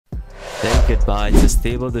Say goodbye to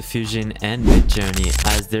Stable Diffusion and Midjourney,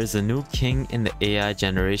 as there's a new king in the AI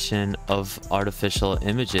generation of artificial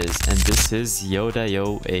images, and this is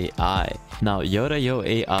Yodayo AI. Now, Yodayo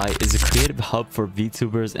AI is a creative hub for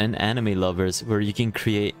VTubers and anime lovers, where you can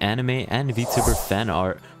create anime and VTuber fan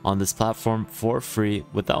art on this platform for free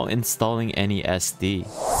without installing any SD.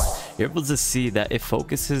 You're able to see that it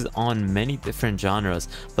focuses on many different genres,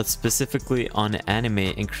 but specifically on anime,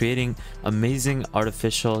 and creating amazing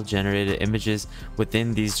artificial generated images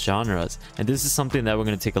within these genres. And this is something that we're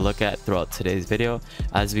going to take a look at throughout today's video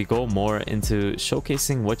as we go more into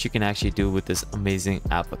showcasing what you can actually do with this amazing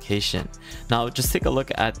application. Now, just take a look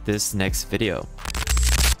at this next video.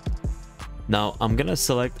 Now, I'm going to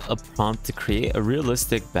select a prompt to create a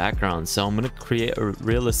realistic background. So I'm going to create a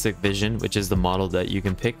realistic vision, which is the model that you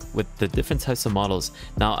can pick with the different types of models.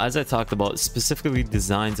 Now, as I talked about, specifically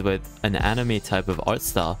designed with an anime type of art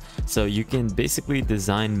style. So you can basically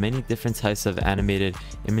design many different types of animated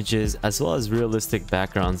images as well as realistic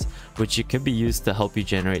backgrounds, which you could be used to help you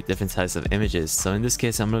generate different types of images. So in this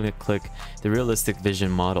case, I'm going to click the realistic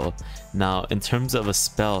vision model. Now, in terms of a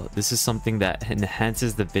spell, this is something that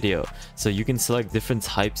enhances the video. So you can select different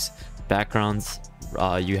types, backgrounds,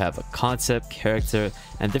 you have a concept, character,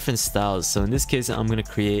 and different styles. So in this case, I'm going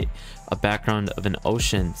to create a background of an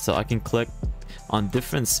ocean. So I can click on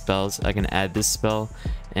different spells. I can add this spell,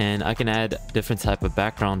 and I can add different type of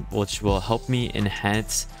background, which will help me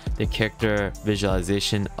enhance the character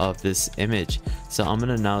visualization of this image. So I'm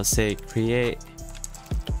going to now say, create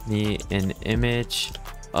me an image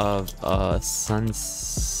of a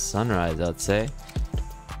sunrise, I'd say,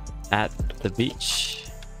 at the beach,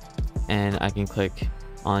 and I can click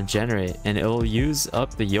on generate, and it will use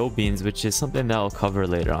up the yo beans, which is something that I'll cover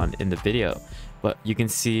later on in the video. But you can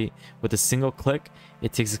see with a single click,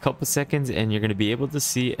 it takes a couple seconds, and you're going to be able to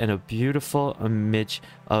see a beautiful image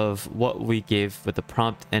of what we gave with the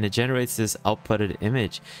prompt, and it generates this outputted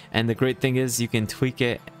image. And the great thing is you can tweak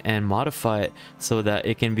it and modify it so that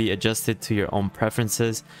it can be adjusted to your own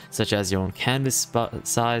preferences, such as your own canvas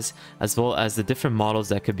size, as well as the different models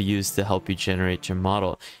that could be used to help you generate your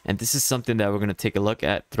model. And this is something that we're going to take a look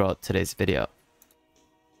at throughout today's video.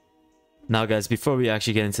 Now guys, before we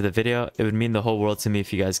actually get into the video, it would mean the whole world to me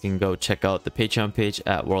if you guys can go check out the Patreon page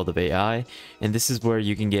at World of AI. And this is where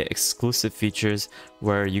you can get exclusive features,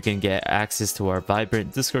 where you can get access to our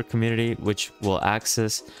vibrant Discord community, which will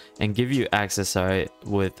access and give you access,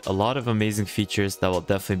 with a lot of amazing features that will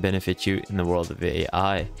definitely benefit you in the world of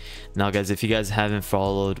AI. Now guys, if you guys haven't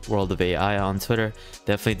followed World of AI on Twitter,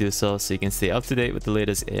 definitely do so you can stay up to date with the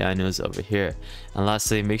latest AI news over here. And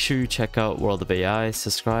lastly, make sure you check out World of AI,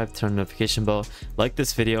 subscribe, turn the notification bell, like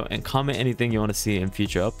this video, and comment anything you want to see in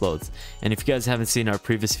future uploads. And if you guys haven't seen our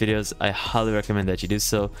previous videos, I highly recommend that you do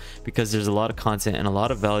so, because there's a lot of content and a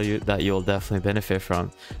lot of value that you'll definitely benefit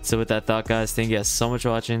from. So with that thought guys, thank you guys so much for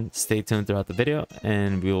watching. Stay tuned throughout the video,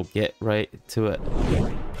 and we will get right to it.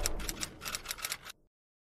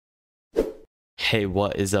 Hey,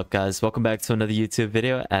 what is up guys? Welcome back to another YouTube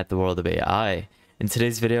video at the World of AI. In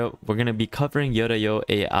today's video, we're going to be covering Yodayo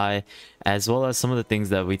AI, as well as some of the things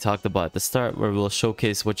that we talked about at the start, where we'll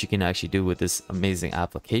showcase what you can actually do with this amazing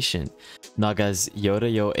application. Now guys,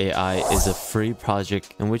 Yodayo AI is a free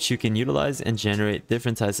project in which you can utilize and generate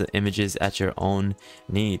different types of images at your own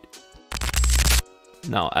need.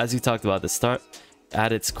 Now, as we talked about at the start,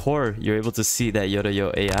 at its core, you're able to see that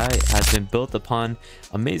Yodayo AI has been built upon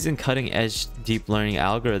amazing cutting-edge deep learning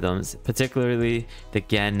algorithms, particularly the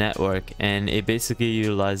GAN network, and it basically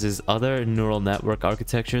utilizes other neural network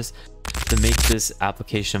architectures to make this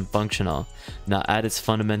application functional. Now, at its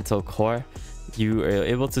fundamental core, you are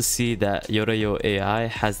able to see that Yodayo AI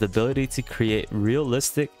has the ability to create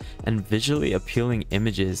realistic and visually appealing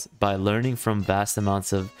images by learning from vast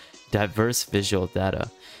amounts of diverse visual data.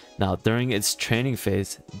 Now, during its training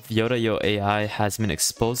phase, Yodayo AI has been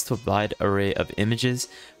exposed to a wide array of images,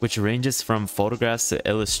 which ranges from photographs to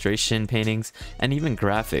illustration paintings and even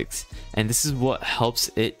graphics. And this is what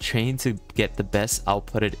helps it train to get the best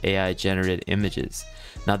outputted AI generated images.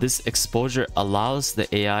 Now, this exposure allows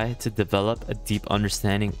the AI to develop a deep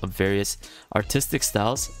understanding of various artistic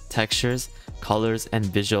styles, textures, colors, and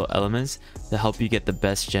visual elements to help you get the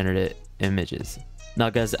best generated images. Now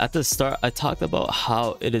guys, at the start I talked about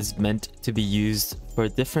how it is meant to be used for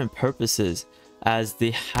different purposes, as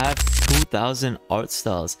they have 2,000 art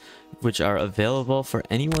styles which are available for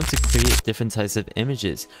anyone to create different types of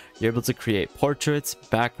images. You're able to create portraits,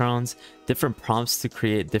 backgrounds, different prompts to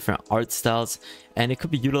create different art styles, and it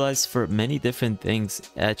could be utilized for many different things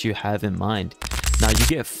that you have in mind. Now you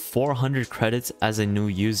get 400 credits as a new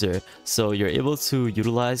user, so you're able to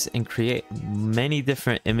utilize and create many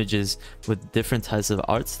different images with different types of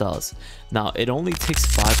art styles. Now it only takes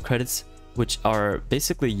 5 credits, which are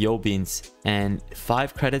basically Yobeans, and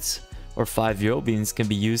 5 credits or 5 Yobeans can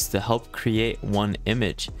be used to help create one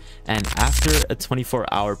image. And after a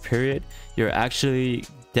 24-hour period, you're actually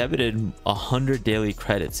debited 100 daily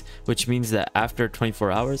credits, which means that after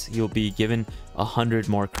 24 hours you'll be given 100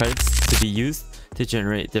 more credits to be used to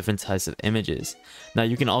generate different types of images. Now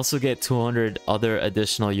you can also get 200 other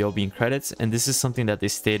additional Yobean credits, and this is something that they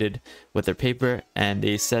stated with their paper, and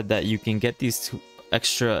they said that you can get these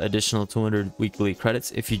extra additional 200 weekly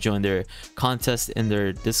credits if you join their contest in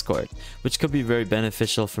their Discord, which could be very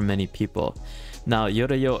beneficial for many people. Now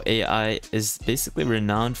Yodayo AI is basically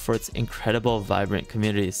renowned for its incredible vibrant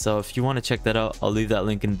community, so if you want to check that out, I'll leave that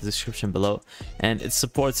link in the description below. And it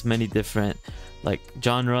supports many different like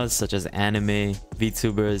genres such as anime,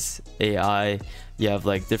 VTubers, AI. You have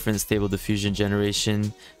like different stable diffusion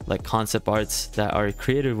generation, like concept arts that are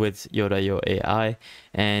created with Yodayo AI,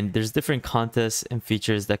 and there's different contests and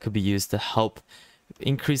features that could be used to help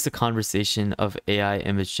increase the conversation of AI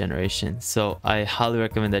image generation. So I highly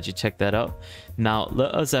recommend that you check that out. Now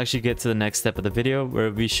let us actually get to the next step of the video, where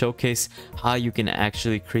we showcase how you can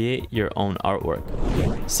actually create your own artwork.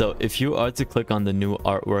 So if you are to click on the new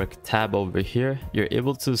artwork tab over here, you're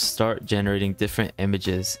able to start generating different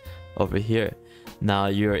images over here. Now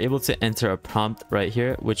you're able to enter a prompt right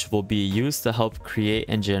here, which will be used to help create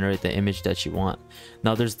and generate the image that you want.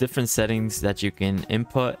 Now there's different settings that you can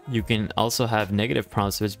input. You can also have negative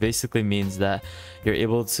prompts, which basically means that you're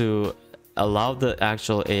able to allow the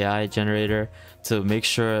actual AI generator to make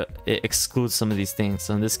sure it excludes some of these things.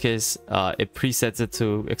 So in this case, it presets it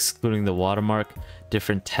to excluding the watermark,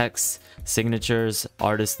 different texts, signatures,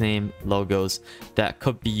 artist name, logos that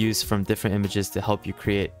could be used from different images to help you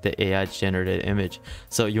create the AI generated image.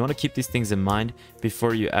 So you want to keep these things in mind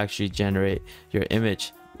before you actually generate your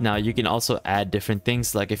image. Now you can also add different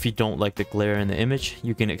things, like if you don't like the glare in the image,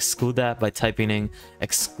 you can exclude that by typing in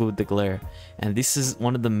exclude the glare. And this is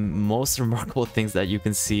one of the most remarkable things that you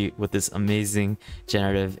can see with this amazing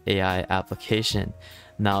generative AI application.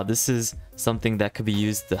 Now this is something that could be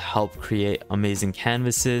used to help create amazing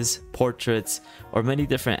canvases, portraits, or many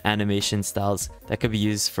different animation styles that could be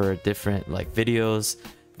used for different like videos,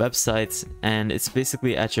 websites, and it's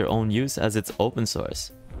basically at your own use as it's open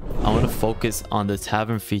source. I want to focus on the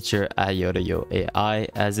Tavern feature at Yodayo AI,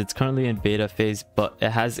 as it's currently in beta phase, but it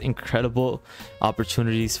has incredible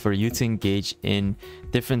opportunities for you to engage in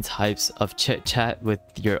different types of chit chat with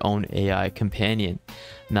your own AI companion.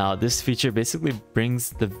 Now this feature basically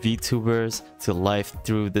brings the VTubers to life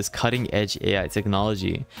through this cutting edge AI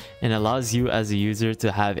technology, and allows you as a user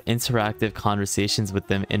to have interactive conversations with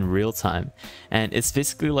them in real time. And it's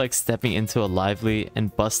basically like stepping into a lively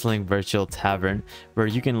and bustling virtual tavern, where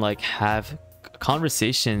you can like have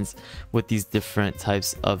conversations with these different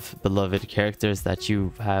types of beloved characters that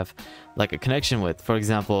you have like a connection with. For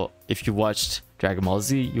example, if you watched Dragon Ball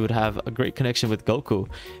Z, you would have a great connection with Goku,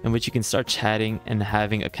 in which you can start chatting and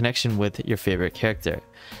having a connection with your favorite character.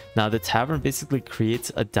 Now the Tavern basically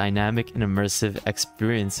creates a dynamic and immersive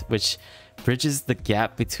experience which bridges the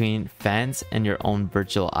gap between fans and your own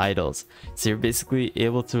virtual idols. So you're basically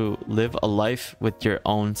able to live a life with your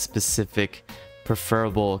own specific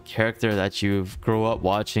preferable character that you've grown up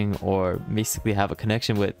watching or basically have a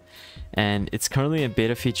connection with. And it's currently in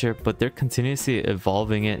beta feature, but they're continuously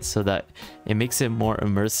evolving it so that it makes it more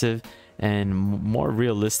immersive and more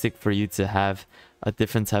realistic for you to have a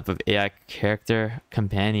different type of AI character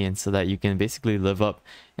companion, so that you can basically live up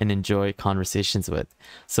and enjoy conversations with.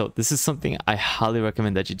 So this is something I highly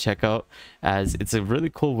recommend that you check out, as it's a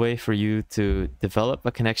really cool way for you to develop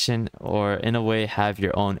a connection, or in a way have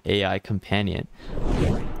your own AI companion.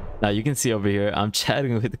 Now you can see over here I'm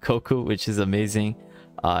chatting with Goku, which is amazing.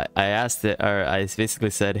 I asked it, or I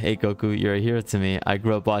basically said, hey Goku, you're a hero to me. I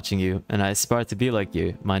grew up watching you and I aspire to be like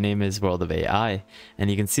you. My name is World of AI.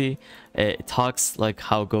 And you can see it talks like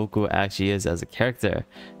how Goku actually is as a character,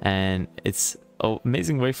 and it's an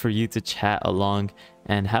amazing way for you to chat along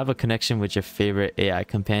and have a connection with your favorite AI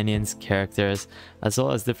companions, characters, as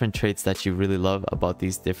well as different traits that you really love about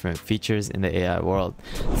these different features in the AI world.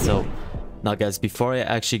 So now guys, before I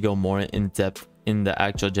actually go more in depth in the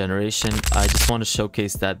actual generation, I just want to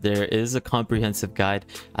showcase that there is a comprehensive guide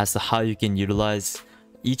as to how you can utilize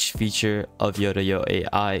each feature of Yodayo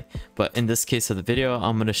AI. But in this case of the video,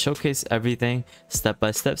 I'm going to showcase everything step by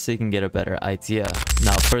step so you can get a better idea.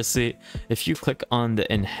 Now firstly, if you click on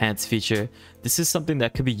the enhance feature, This is something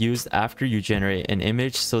that could be used after you generate an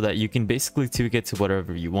image so that you can basically tweak it to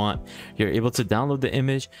whatever you want. You're able to download the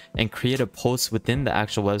image and create a post within the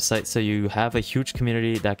actual website, so you have a huge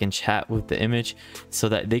community that can chat with the image so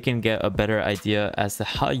that they can get a better idea as to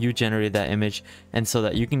how you generate that image, and so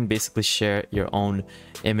that you can basically share your own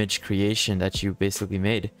image creation that you basically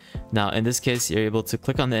made. Now in this case, you're able to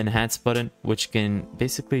click on the enhance button, which can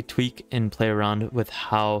basically tweak and play around with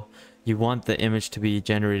how you want the image to be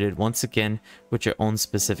generated, once again with your own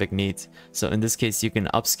specific needs. So in this case, you can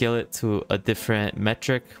upscale it to a different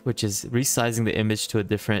metric, which is resizing the image to a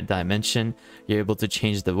different dimension. You're able to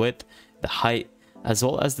change the width, the height, as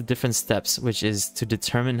well as the different steps, which is to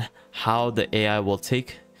determine how the AI will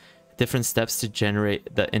take different steps to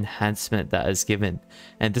generate the enhancement that is given.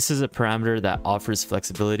 And this is a parameter that offers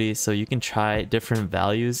flexibility, so you can try different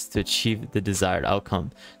values to achieve the desired outcome.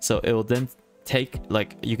 So it will then take,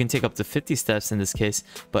 like, you can take up to 50 steps in this case,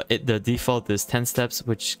 but the default is 10 steps,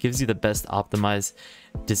 which gives you the best optimized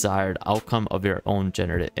desired outcome of your own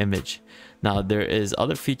generated image. Now there is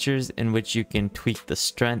other features in which you can tweak the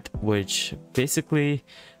strength, which basically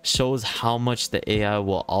shows how much the AI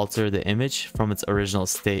will alter the image from its original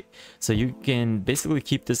state. So you can basically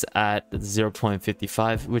keep this at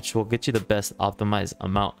 0.55, which will get you the best optimized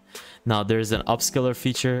amount. Now there's an upscaler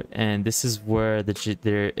feature, and this is where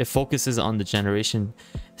it focuses on the generation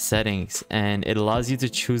settings, and it allows you to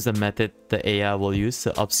choose the method the AI will use to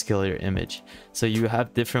upscale your image. So you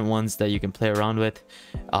have different ones that you can play around with.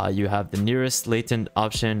 You have the nearest latent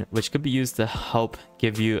option, which could be used to help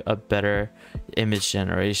give you a better image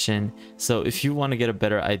generation. So if you want to get a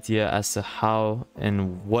better idea as to how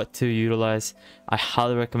and what to utilize, I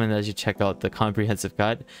highly recommend that you check out the comprehensive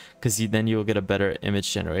guide, because then you'll get a better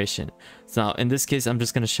image generation. So now in this case, I'm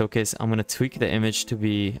just going to showcase, I'm going to tweak the image to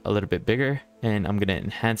be a little bit bigger, and I'm going to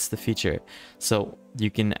enhance the feature. So you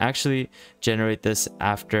can actually generate this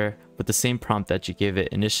after with the same prompt that you gave it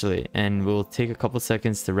initially, and we'll take a couple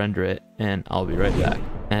seconds to render it, and I'll be right back.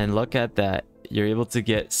 And look at that, you're able to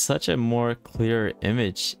get such a more clear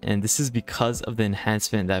image, and this is because of the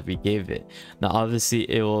enhancement that we gave it. Now obviously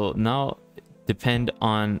it will now depend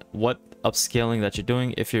on what upscaling that you're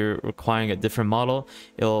doing. If you're requiring a different model,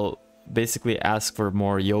 it'll basically ask for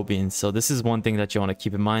more Yobeans. So this is one thing that you want to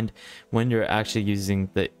keep in mind when you're actually using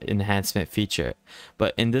the enhancement feature.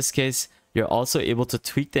 But in this case, you're also able to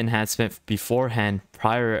tweak the enhancement beforehand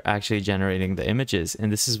prior actually generating the images, and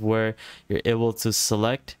this is where you're able to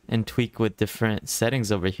select and tweak with different settings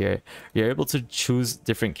over here. You're able to choose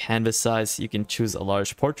different canvas size. You can choose a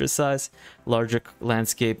large portrait size, larger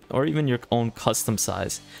landscape, or even your own custom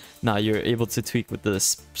size. Now you're able to tweak with the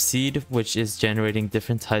seed, which is generating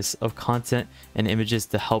different types of content and images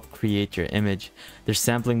to help create your image. There's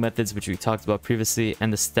sampling methods, which we talked about previously,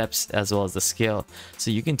 and the steps as well as the scale.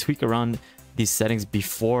 So you can tweak around these settings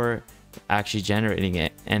before actually generating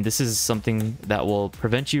it. And this is something that will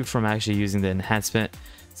prevent you from actually using the enhancement.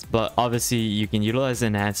 But obviously you can utilize the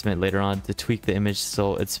enhancement later on to tweak the image,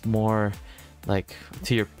 so it's more like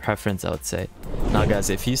to your preference, I would say. Now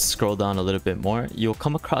guys, if you scroll down a little bit more, you'll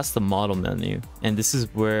come across the model menu, and this is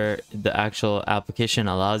where the actual application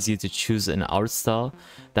allows you to choose an art style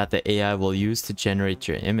that the AI will use to generate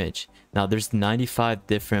your image. Now there's 95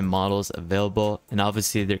 different models available, and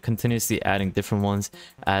obviously they're continuously adding different ones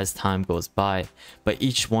as time goes by, but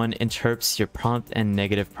each one interprets your prompt and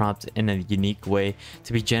negative prompt in a unique way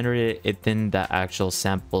to be generated within that actual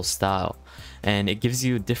sample style. And it gives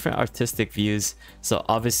you different artistic views. So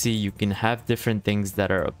obviously you can have different things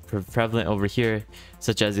that are prevalent over here,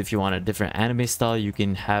 such as if you want a different anime style, you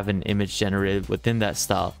can have an image generated within that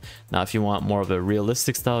style. Now if you want more of a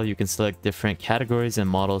realistic style, you can select different categories and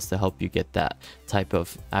models to help you get that type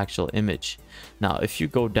of actual image. Now if you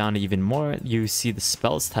go down even more, you see the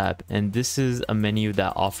spells tab, and this is a menu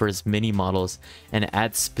that offers mini models and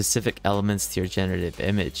adds specific elements to your generative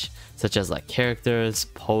image, such as like characters,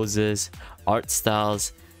 poses, art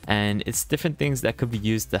styles, and it's different things that could be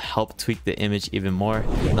used to help tweak the image even more.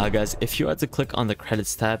 Now guys, if you are to click on the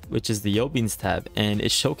credits tab, which is the Yobeans tab, and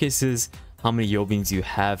it showcases how many Yobeans you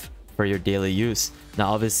have for your daily use.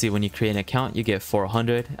 Now obviously when you create an account, you get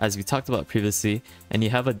 400 as we talked about previously, and you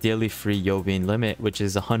have a daily free Yobean limit, which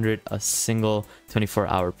is 100 a single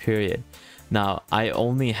 24-hour period. Now I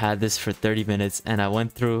only had this for 30 minutes and I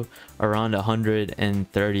went through around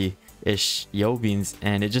 130-ish Yobeans,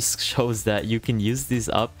 and it just shows that you can use these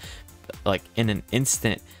up like in an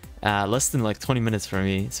instant, less than like 20 minutes for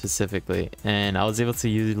me specifically. And I was able to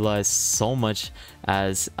utilize so much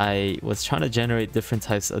as I was trying to generate different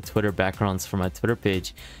types of Twitter backgrounds for my Twitter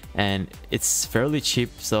page, and it's fairly cheap.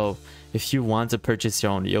 So if you want to purchase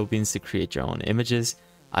your own Yobeans to create your own images,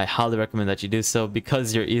 I highly recommend that you do so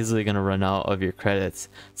because you're easily going to run out of your credits.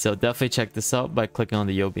 So definitely check this out by clicking on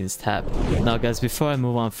the Yobeans tab. Now guys, before I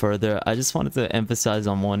move on further, I just wanted to emphasize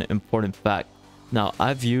on one important fact. Now,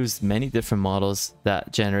 I've used many different models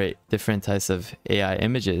that generate different types of AI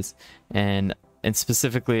images, and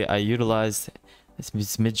specifically I utilized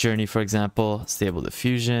Midjourney, for example, Stable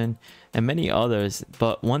Diffusion, and many others.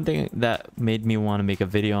 But one thing that made me want to make a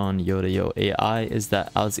video on Yodayo AI is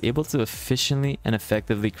that I was able to efficiently and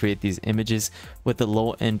effectively create these images with a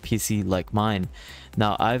low-end PC like mine.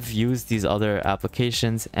 Now, I've used these other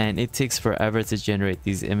applications and it takes forever to generate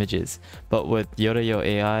these images, but with Yodayo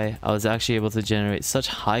AI, I was actually able to generate such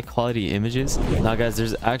high quality images. Now guys,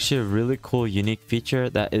 there's actually a really cool unique feature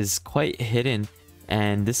that is quite hidden,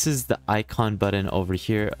 and this is the icon button over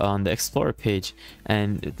here on the Explorer page,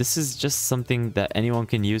 and this is just something that anyone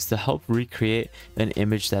can use to help recreate an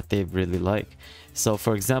image that they really like. So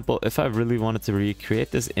for example, if I really wanted to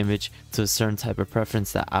recreate this image to a certain type of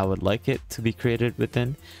preference that I would like it to be created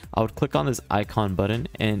within, I would click on this icon button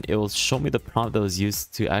and it will show me the prompt that was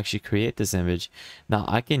used to actually create this image. Now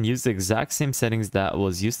I can use the exact same settings that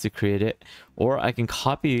was used to create it, or I can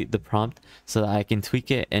copy the prompt so that I can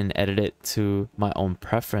tweak it and edit it to my own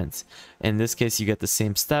preference. In this case, you get the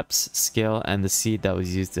same steps, scale, and the seed that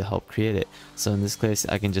was used to help create it. So in this case,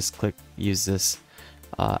 I can just click use this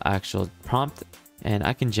actual prompt, and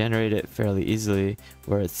I can generate it fairly easily,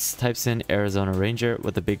 where it types in Arizona Ranger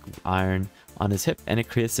with a big iron on his hip, and it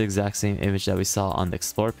creates the exact same image that we saw on the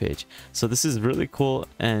Explore page. So this is really cool,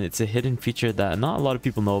 and it's a hidden feature that not a lot of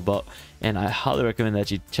people know about, and I highly recommend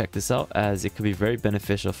that you check this out as it could be very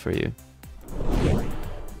beneficial for you.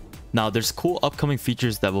 Now, there's cool upcoming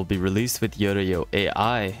features that will be released with Yodayo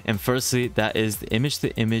AI, and firstly, that is the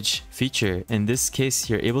image-to-image feature. In this case,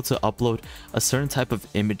 you're able to upload a certain type of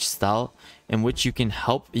image style in which you can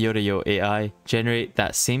help Yodayo AI generate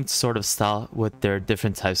that same sort of style with their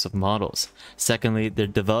different types of models. Secondly, they're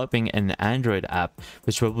developing an Android app,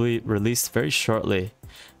 which will be released very shortly.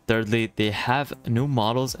 Thirdly, they have new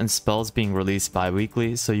models and spells being released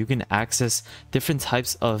bi-weekly, so you can access different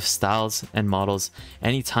types of styles and models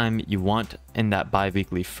anytime you want in that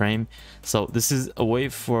bi-weekly frame. So this is a way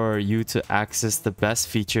for you to access the best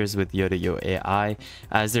features with Yodayo AI,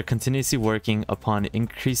 as they're continuously working upon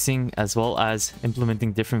increasing as well as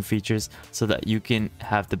implementing different features so that you can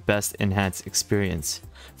have the best enhanced experience.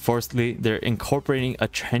 Fourthly, they're incorporating a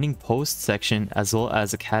trending post section as well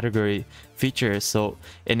as a category feature, so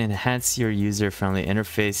it enhances your user-friendly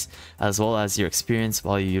interface as well as your experience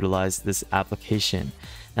while you utilize this application.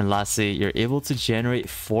 And lastly, you're able to generate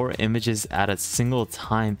 4 images at a single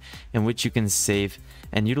time, in which you can save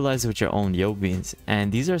and utilize with your own Yobeans.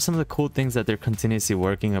 And these are some of the cool things that they're continuously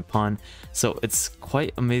working upon. So it's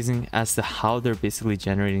quite amazing as to how they're basically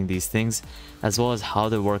generating these things, as well as how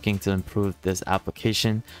they're working to improve this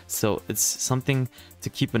application. So it's something to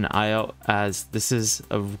keep an eye out, as this is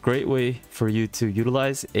a great way for you to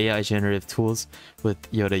utilize AI generative tools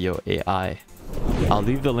with Yodayo AI. I'll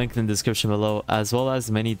leave the link in the description below, as well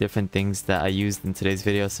as many different things that I used in today's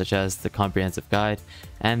video, such as the comprehensive guide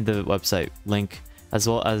and the website link, as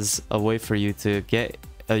well as a way for you to get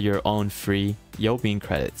your own free Yobean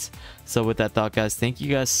credits. So with that thought, guys, thank you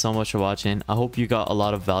guys so much for watching. I hope you got a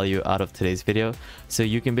lot of value out of today's video. So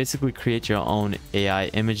you can basically create your own AI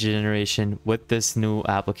image generation with this new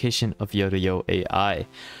application of Yodayo AI.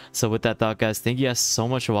 So with that thought, guys, thank you guys so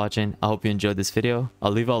much for watching. I hope you enjoyed this video.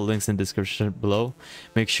 I'll leave all the links in the description below.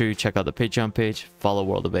 Make sure you check out the Patreon page, follow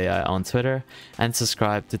World of AI on Twitter, and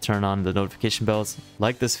subscribe to turn on the notification bells.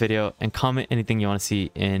 Like this video and comment anything you want to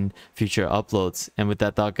see in future uploads. And with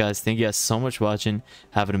that thought, guys, thank you guys so much for watching.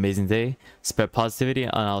 Have an amazing day. Spread positivity,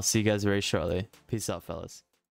 and I'll see you guys very shortly. Peace out, fellas.